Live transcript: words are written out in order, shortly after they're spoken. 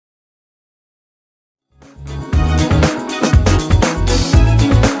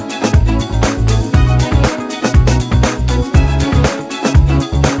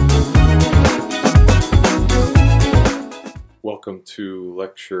to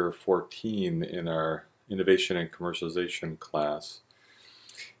lecture 14 in our Innovation and Commercialization class.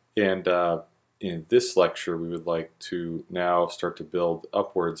 And in this lecture, we would like to now start to build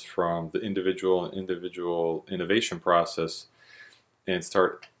upwards from the individual innovation process and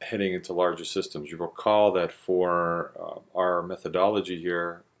start heading into larger systems. You recall that for our methodology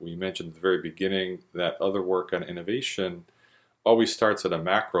here, we mentioned at the very beginning that other work on innovation always starts at a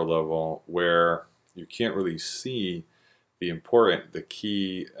macro level where you can't really see the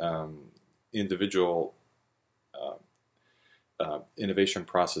key individual innovation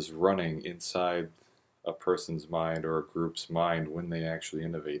process running inside a person's mind or a group's mind when they actually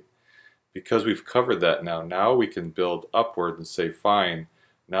innovate. Because we've covered that now we can build upward and say, fine,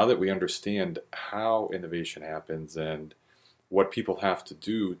 now that we understand how innovation happens and what people have to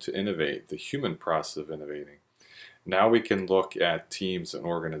do to innovate, the human process of innovating, now we can look at teams and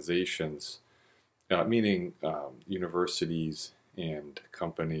organizations, meaning universities and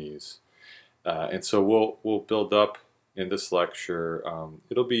companies. And so we'll build up in this lecture.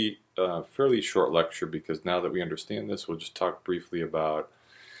 It'll be a fairly short lecture because now that we understand this, we'll just talk briefly about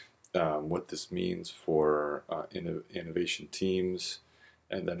what this means for innovation teams,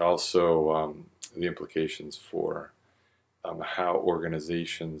 and then also the implications for how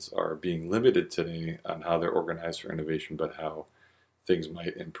organizations are being limited today on how they're organized for innovation, but how things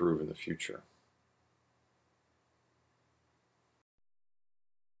might improve in the future.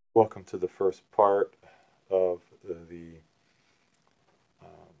 Welcome to the first part of the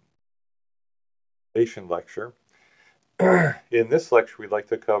innovation lecture. In this lecture, we'd like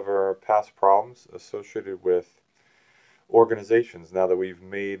to cover past problems associated with organizations. Now that we've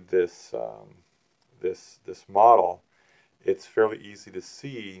made this this model, it's fairly easy to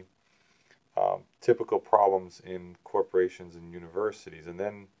see typical problems in corporations and universities, and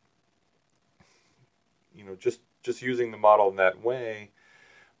then just using the model in that way,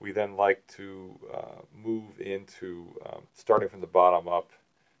 we then like to move into starting from the bottom up.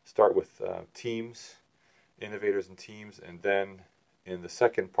 Start with teams. Innovators and teams, and then in the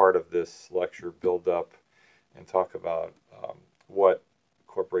second part of this lecture build up and talk about what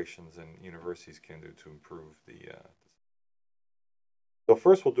corporations and universities can do to improve the So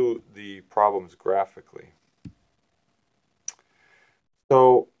first we'll do the problems graphically.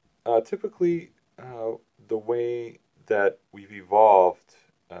 So typically the way that we've evolved,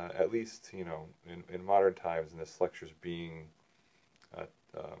 at least in modern times, and this lecture is being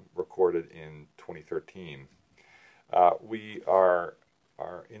recorded in 2013. We are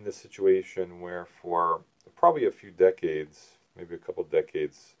in this situation where for probably a few decades, maybe a couple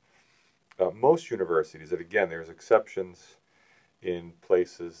decades, most universities, and again there's exceptions in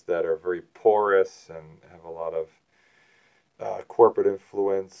places that are very porous and have a lot of corporate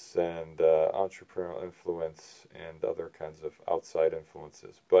influence and entrepreneurial influence and other kinds of outside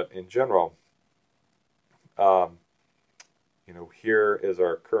influences. But in general, here is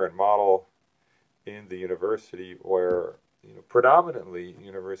our current model in the university where predominantly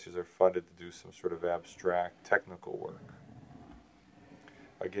universities are funded to do some sort of abstract technical work.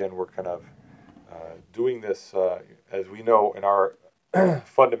 Again, we're kind of doing this, as we know in our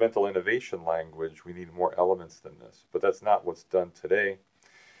fundamental innovation language, we need more elements than this, but that's not what's done today.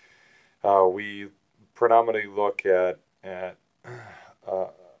 We predominantly look at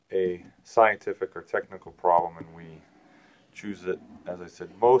a scientific or technical problem, and we choose it, as I said,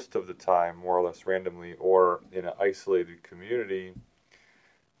 most of the time more or less randomly or in an isolated community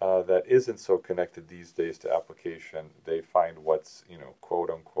that isn't so connected these days to application. They find what's quote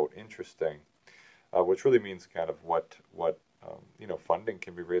unquote interesting, which really means kind of what funding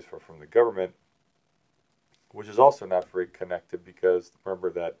can be raised from the government, which is also not very connected, because remember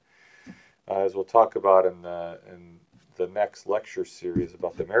that as we'll talk about in the next lecture series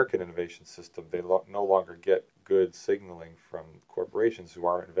about the American innovation system, they no longer get good signaling from corporations who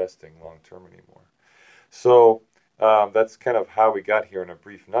aren't investing long-term anymore. So that's kind of how we got here in a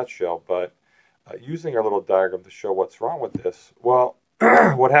brief nutshell, but using our little diagram to show what's wrong with this, well,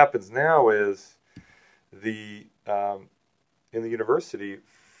 what happens now is in the university,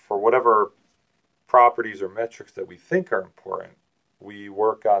 for whatever properties or metrics that we think are important, we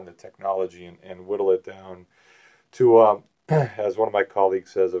work on the technology and whittle it down to, as one of my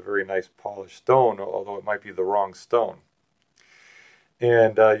colleagues says, a very nice polished stone, although it might be the wrong stone.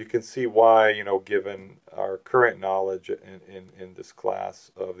 And you can see why, given our current knowledge in this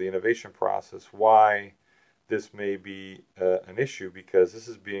class of the innovation process, why this may be an issue, because this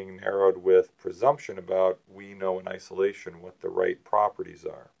is being narrowed with presumption about we know in isolation what the right properties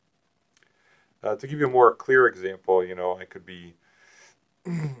are. To give you a more clear example, I could be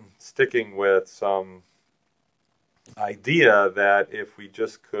sticking with some idea that if we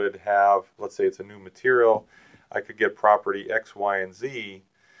just could have, let's say it's a new material, I could get property X, Y, and Z,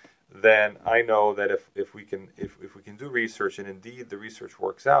 then I know that if we can do research and indeed the research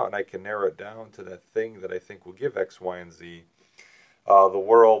works out and I can narrow it down to that thing that I think will give X, Y, and Z, the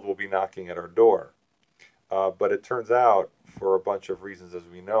world will be knocking at our door. But it turns out, for a bunch of reasons, as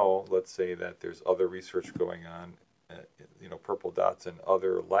we know, let's say that there's other research going on, purple dots in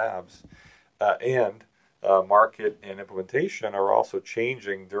other labs, and market and implementation are also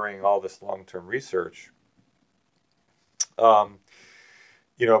changing during all this long-term research.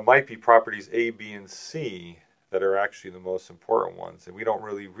 It might be properties A, B, and C that are actually the most important ones, and we don't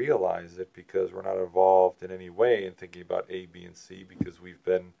really realize it because we're not involved in any way in thinking about A, B, and C because we've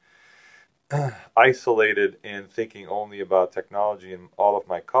been isolated in thinking only about technology, and all of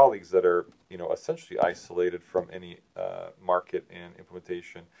my colleagues that are essentially isolated from any market and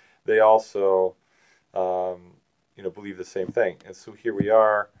implementation, they also believe the same thing. And so here we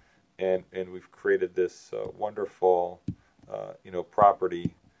are, and we've created this wonderful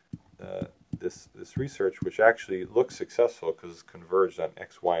property, this research, which actually looks successful because it's converged on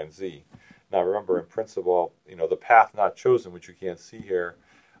X, Y, and Z. Now remember, in principle, the path not chosen, which you can't see here,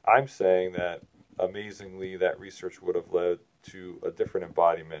 I'm saying that amazingly that research would have led to a different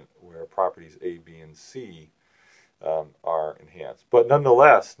embodiment where properties A, B, and C are enhanced. But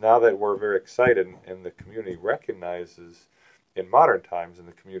nonetheless, now that we're very excited and the community recognizes in modern times, and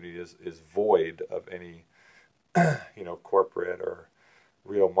the community is void of any corporate or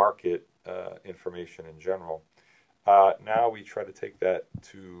real market information in general, now we try to take that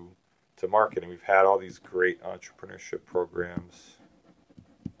to market, and we've had all these great entrepreneurship programs,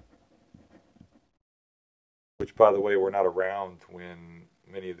 which, by the way, were not around when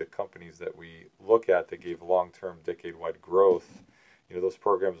many of the companies that we look at that gave long-term, decade-wide growth, those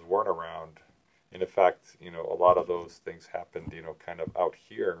programs weren't around. And in fact, a lot of those things happened, kind of out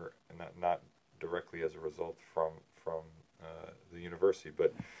here, and not directly as a result from the university.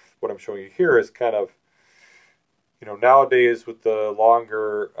 But what I'm showing you here is kind of, nowadays with the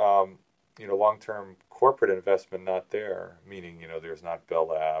longer, long-term corporate investment not there, meaning, there's not Bell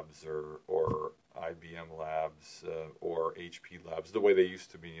Labs or IBM Labs or HP Labs, the way they used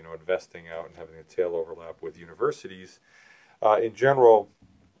to be, investing out and having a tail overlap with universities. In general,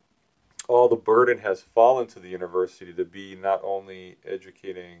 all the burden has fallen to the university to be not only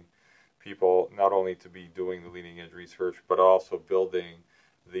educating people, not only to be doing the leading edge research, but also building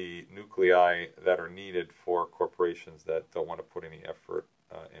the nuclei that are needed for corporations that don't want to put any effort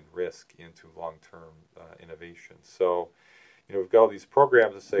and risk into long-term innovation. So, we've got all these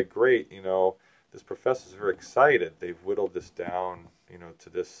programs that say, great, this professor's very excited. They've whittled this down, to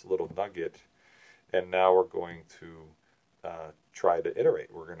this little nugget, and now we're going to try to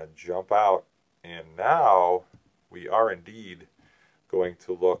iterate. We're going to jump out, and now we are indeed going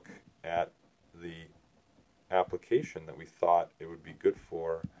to look at the application that we thought it would be good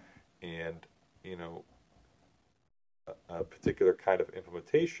for, and a particular kind of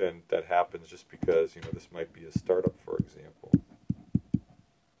implementation that happens just because this might be a startup, for example.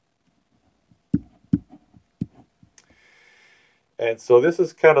 And so this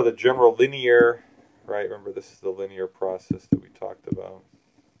is kind of the general linear, right? Remember, this is the linear process that we talked about.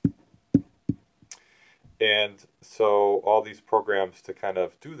 And so all these programs to kind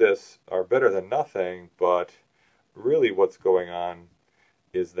of do this are better than nothing, but really what's going on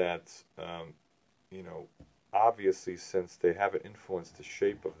is that, obviously, since they haven't influenced the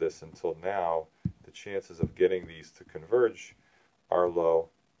shape of this until now, the chances of getting these to converge are low.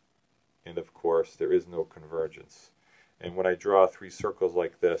 And of course, there is no convergence. And when I draw three circles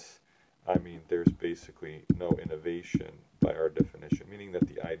like this, I mean there's basically no innovation by our definition, meaning that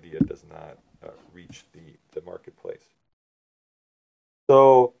the idea does not reach the marketplace.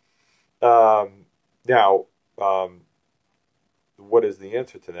 So now, what is the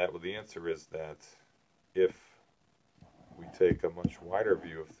answer to that? Well, the answer is that if we take a much wider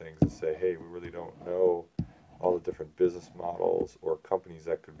view of things and say, hey, we really don't know all the different business models or companies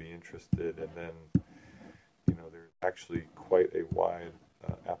that could be interested, and then there's actually quite a wide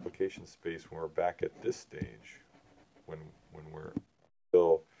application space when we're back at this stage, when we're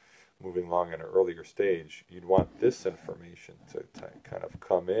still moving along in an earlier stage. You'd want this information to kind of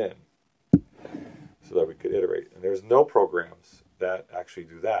come in so that we could iterate. And there's no programs that actually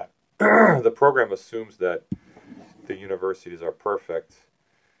do that. The program assumes that the universities are perfect.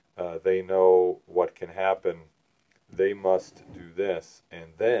 They know what can happen. They must do this.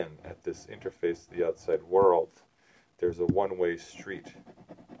 And then at this interface to the outside world, there's a one-way street.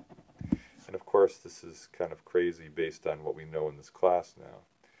 And of course, this is kind of crazy based on what we know in this class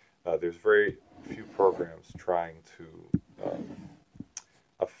now. There's very few programs trying to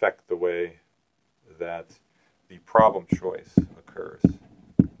affect the way that the problem choice occurs.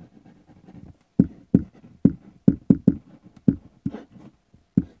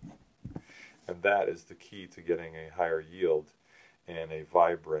 And that is the key to getting a higher yield and a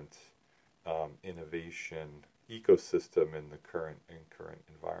vibrant innovation ecosystem in the current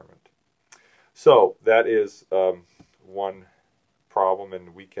environment. So that is one problem,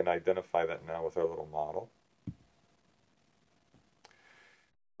 and we can identify that now with our little model.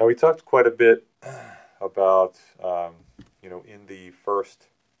 Now we talked quite a bit about, in the first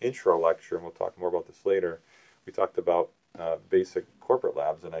intro lecture, and we'll talk more about this later, we talked about basic corporate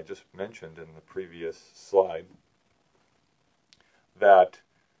labs, and I just mentioned in the previous slide that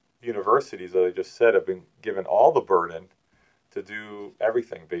universities, as I just said, have been given all the burden to do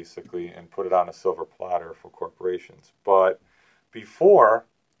everything basically and put it on a silver platter for corporations. But before,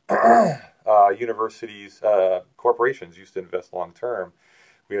 corporations used to invest long term.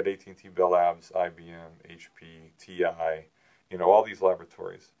 We had AT&T, Bell Labs, IBM, HP, TI, all these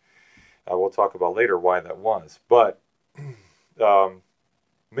laboratories. We'll talk about later why that was. But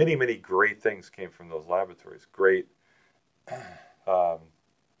many, many great things came from those laboratories. Great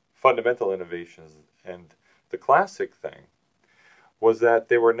fundamental innovations. And the classic thing was that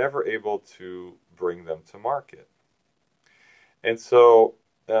they were never able to bring them to market. And so,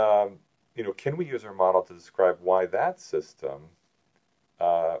 can we use our model to describe why that system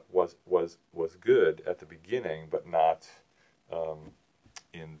was good at the beginning, but not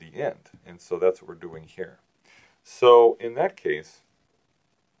in the end? And so that's what we're doing here. So in that case,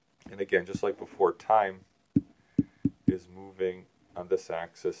 and again, just like before, time is moving on this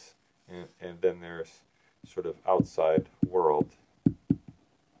axis, and then there's sort of outside world,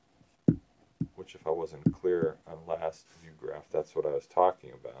 which if I wasn't clear on last view graph, that's what I was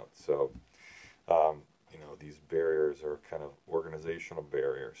talking about. So, these barriers are kind of organizational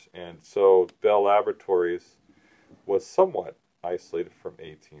barriers. And so Bell Laboratories was somewhat isolated from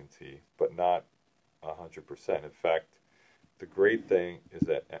AT&T, but not 100%. In fact, the great thing is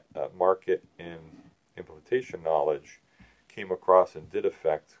that market and implementation knowledge came across and did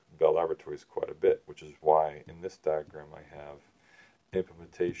affect Bell Laboratories quite a bit, which is why in this diagram I have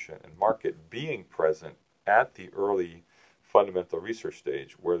implementation and market being present at the early fundamental research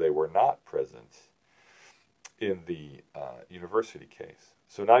stage where they were not present in the university case.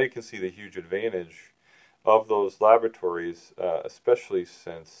 So now you can see the huge advantage of those laboratories, especially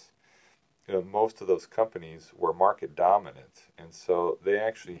since most of those companies were market dominant, and so they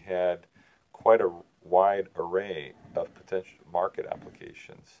actually had quite a wide array of potential market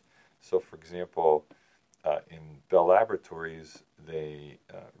applications. So for example, in Bell Laboratories, they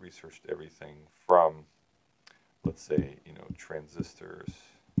researched everything from, let's say, transistors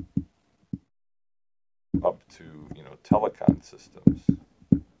up to, telecom systems.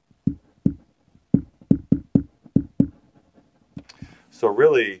 So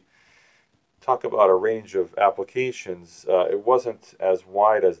really, talk about a range of applications. It wasn't as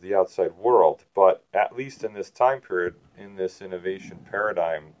wide as the outside world, but at least in this time period, in this innovation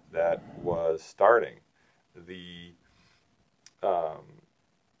paradigm that was starting,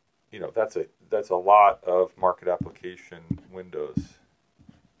 that's a lot of market application windows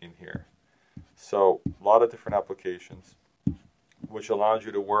in here. So a lot of different applications, which allows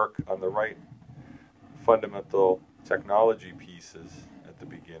you to work on the right fundamental technology pieces at the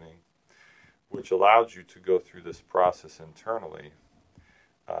beginning, which allows you to go through this process internally,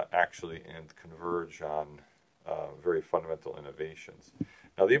 actually, and converge on very fundamental innovations.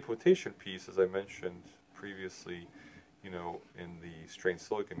 Now, the implementation piece, as I mentioned previously, in the strained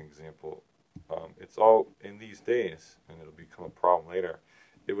silicon example, it's all in these days, and it'll become a problem later.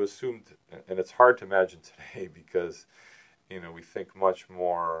 It was assumed, and it's hard to imagine today because, we think much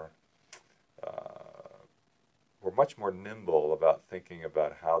more. We're much more nimble about thinking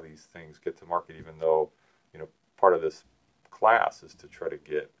about how these things get to market, even though, part of this class is to try to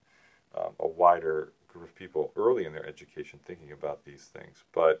get a wider group of people early in their education thinking about these things.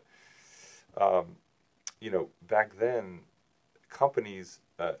 But, back then, companies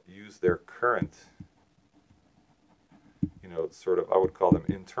use their current, sort of, I would call them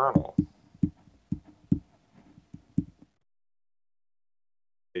internal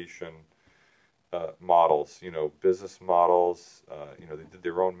models, business models, they did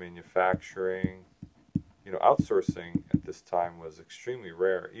their own manufacturing. Outsourcing at this time was extremely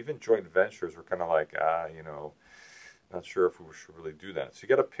rare. Even joint ventures were kind of like, not sure if we should really do that. So you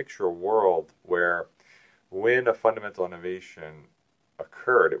got to picture a world where when a fundamental innovation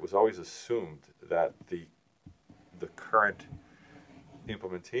occurred, it was always assumed that the current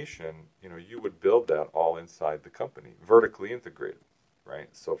implementation, you would build that all inside the company, vertically integrated, right?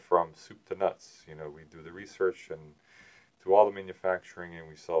 So from soup to nuts, we do the research and do all the manufacturing and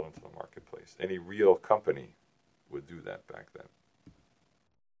we sell it into the marketplace. Any real company would do that back then.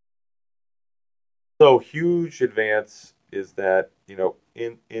 So huge advance is that,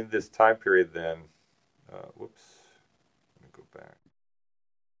 in this time period then, whoops, let me go back.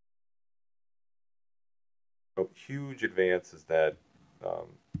 So huge advance is that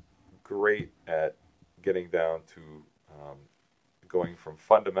great at getting down to going from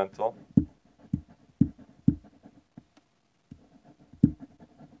fundamental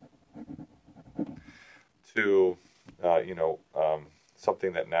to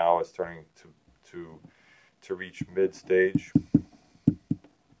something that now is starting to reach mid stage.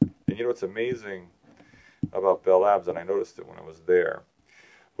 And what's amazing about Bell Labs, and I noticed it when I was there,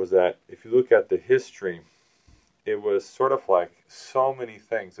 was that if you look at the history, it was sort of like so many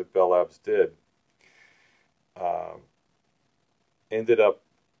things that Bell Labs did ended up,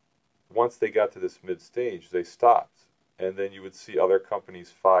 once they got to this mid stage, they stopped. And then you would see other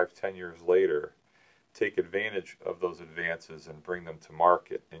companies 5, 10 years later take advantage of those advances and bring them to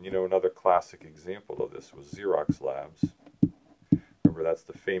market. And another classic example of this was Xerox Labs. Remember, that's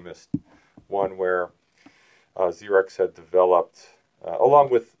the famous one where Xerox had developed,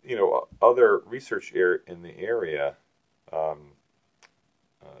 along with other research in the area,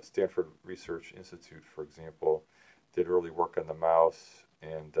 Stanford Research Institute, for example, did early work on the mouse,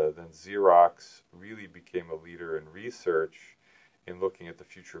 and then Xerox really became a leader in research in looking at the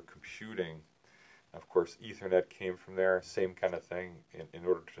future of computing. Of course, Ethernet came from there, same kind of thing. In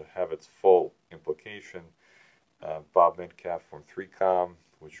order to have its full implication, Bob Metcalf from 3Com,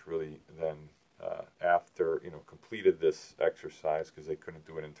 which really then, after completed this exercise because they couldn't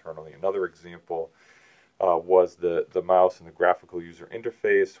do it internally. Another example was the mouse and the graphical user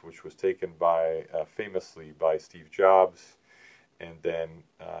interface, which was taken by famously by Steve Jobs, and then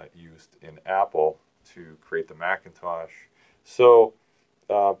used in Apple to create the Macintosh. So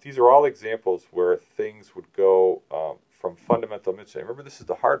these are all examples where things would go from fundamental midstream. Remember, this is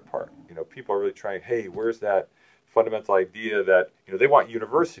the hard part. People are really trying, hey, where's that fundamental idea that, they want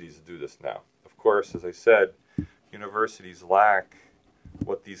universities to do this now. Of course, as I said, universities lack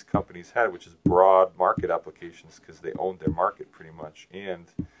what these companies had, which is broad market applications, because they owned their market pretty much, and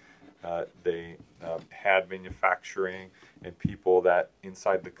they had manufacturing and people that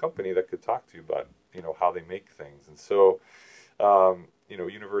inside the company that could talk to you about how they make things. And so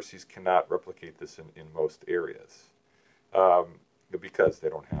universities cannot replicate this in most areas because they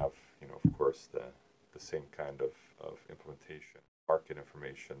don't have of course the same kind of implementation, market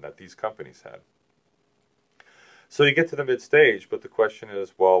information that these companies had. So you get to the mid stage, but the question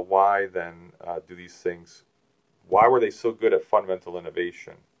is, well, why then do these things, why were they so good at fundamental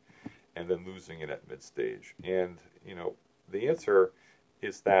innovation and then losing it at mid stage? And the answer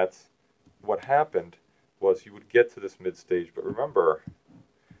is that what happened was you would get to this mid stage, but remember,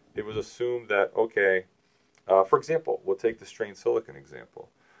 it was assumed that, okay, for example, we'll take the strained silicon example.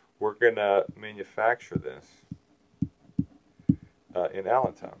 We're going to manufacture this in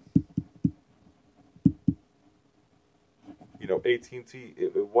Allentown. AT&T,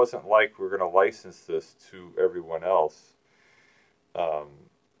 it wasn't like we're going to license this to everyone else. I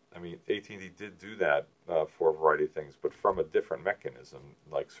mean, AT&T did do that for a variety of things, but from a different mechanism,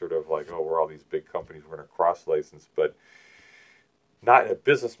 like sort of like, oh, we're all these big companies, we're going to cross-license, but not in a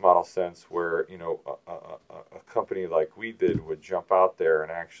business model sense where, a company like we did would jump out there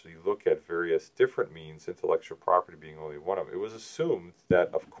and actually look at various different means, intellectual property being only one of them. It was assumed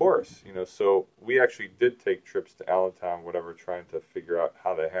that, of course, so we actually did take trips to Allentown, whatever, trying to figure out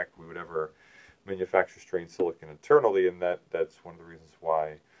how the heck we would ever manufacture strained silicon internally, and that's one of the reasons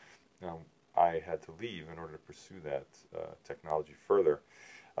why I had to leave in order to pursue that technology further.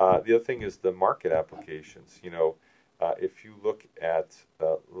 The other thing is the market applications. If you look at,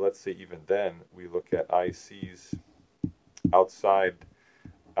 let's say even then, we look at ICs outside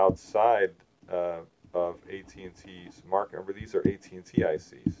of AT&T's market. Remember, these are AT&T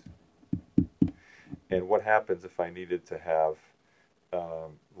ICs. And what happens if I needed to have,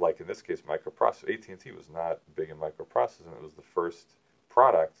 like in this case, microprocessor? AT&T was not big in microprocessing. It was the first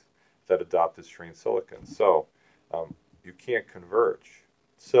product that adopted strained silicon. So you can't converge.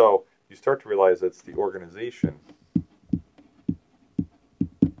 So you start to realize it's the organization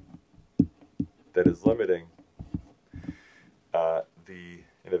that is limiting the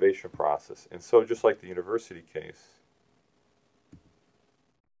innovation process. And so just like the university case,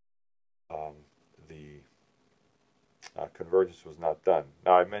 the convergence was not done.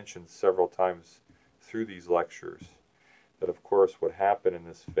 Now, I mentioned several times through these lectures that, of course, what happened in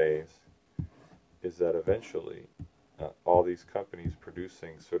this phase is that eventually all these companies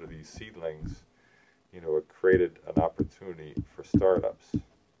producing sort of these seedlings, it created an opportunity for startups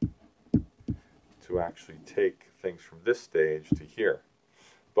to actually take things from this stage to here.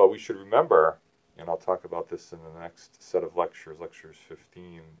 But we should remember, and I'll talk about this in the next set of lectures, lectures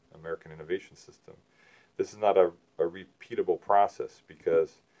 15, American Innovation System. This is not a repeatable process,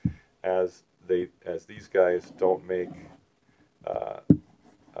 because as these guys don't make,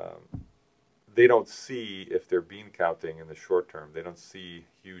 they don't see, if they're bean counting in the short term, they don't see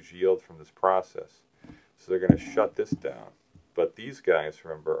huge yield from this process. So they're going to shut this down. But these guys,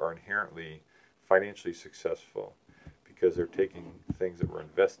 remember, are inherently financially successful because they're taking things that were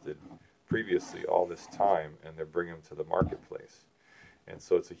invested previously all this time and they're bringing them to the marketplace. And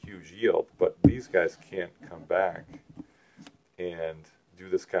so it's a huge yield. But these guys can't come back and do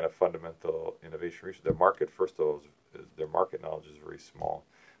this kind of fundamental innovation research. Their market, first of all, their market knowledge is very small.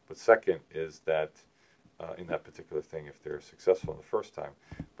 But second is that in that particular thing, if they're successful in the first time.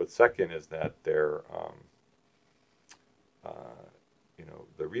 But second is that their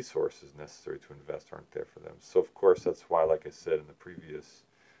the resources necessary to invest aren't there for them. So of course that's why, like I said in the previous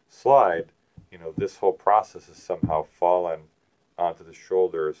slide, this whole process has somehow fallen onto the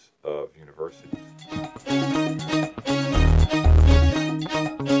shoulders of universities.